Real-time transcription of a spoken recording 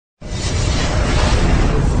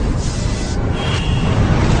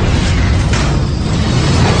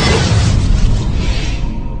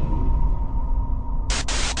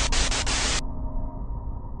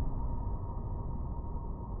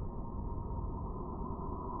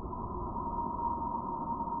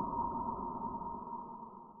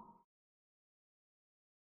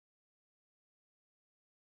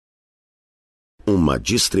Uma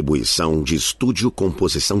distribuição de Estúdio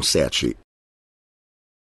Composição 7.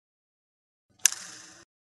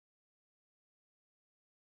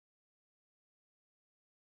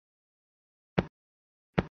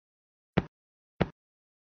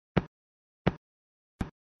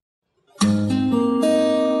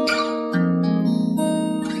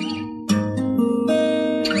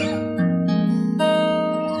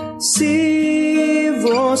 Se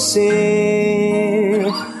você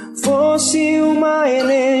fosse uma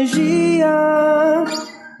energia,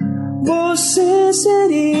 você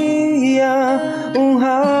seria um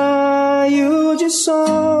raio de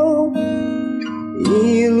sol,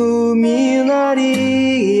 iluminaria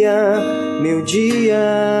meu dia.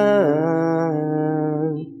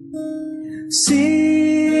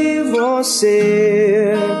 Se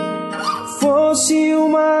você fosse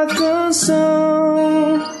uma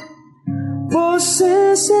canção,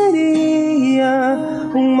 você seria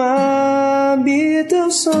uma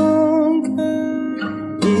Beatles song,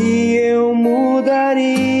 e eu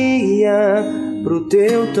mudaria pro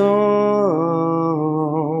teu tom.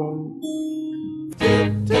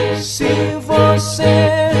 Se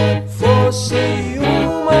você fosse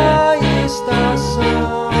uma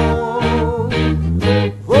estação,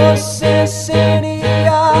 você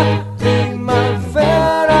seria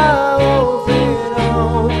primavera ou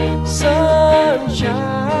verão. Sunshine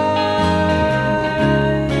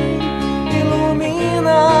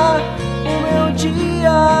ilumina o meu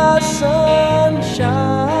dia. Sunshine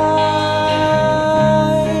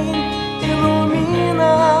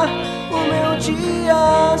ilumina o meu dia.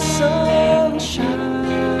 Sunshine.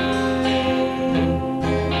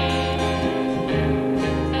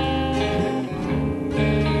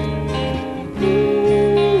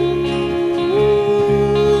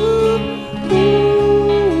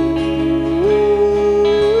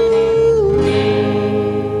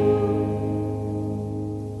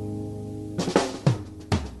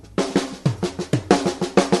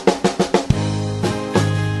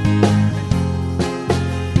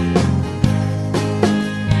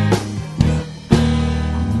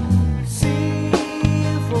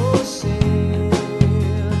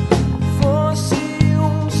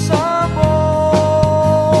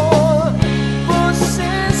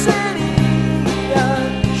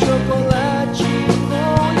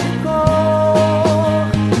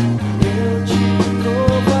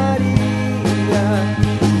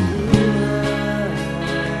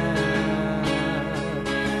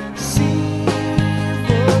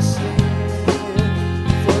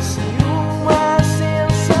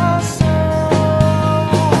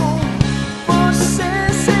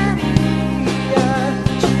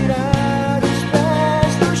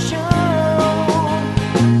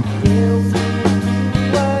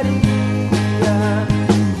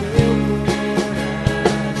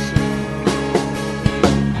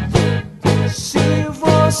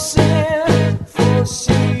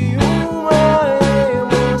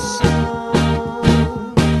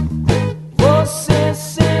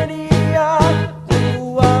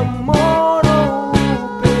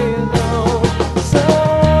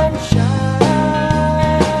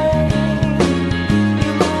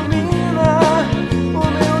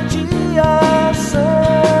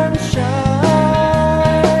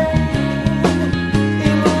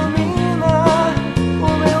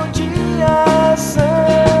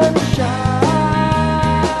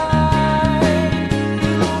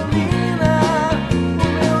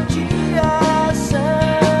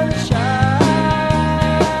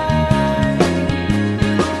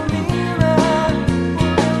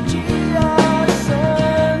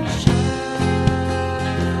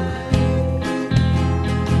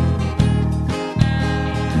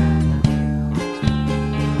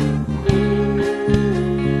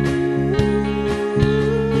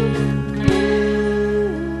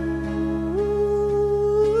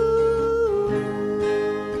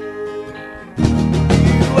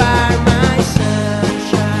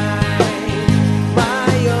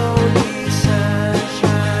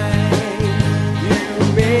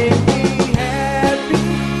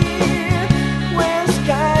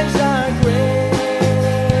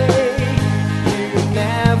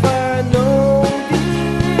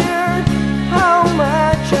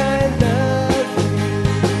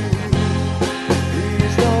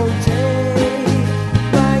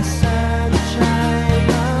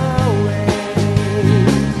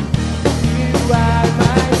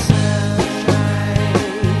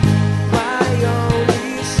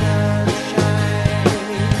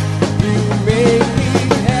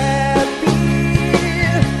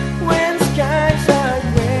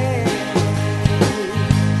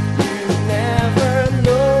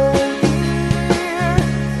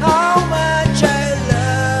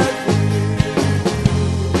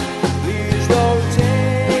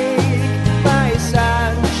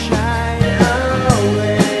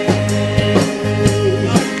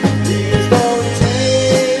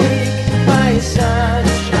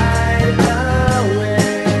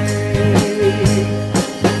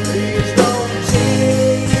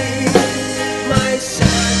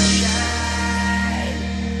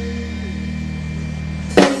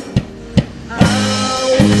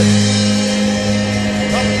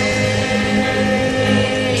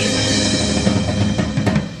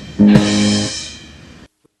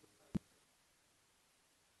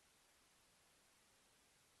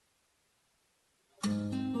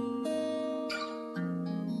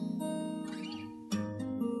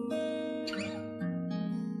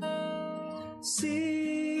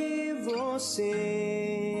 Se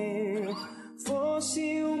você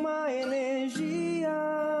fosse uma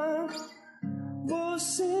energia,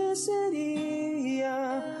 você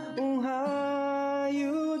seria um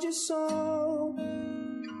raio de sol,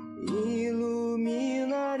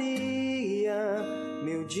 iluminaria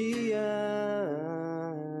meu dia.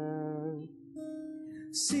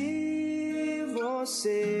 Se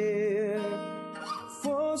você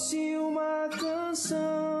fosse uma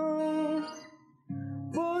canção,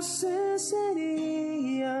 você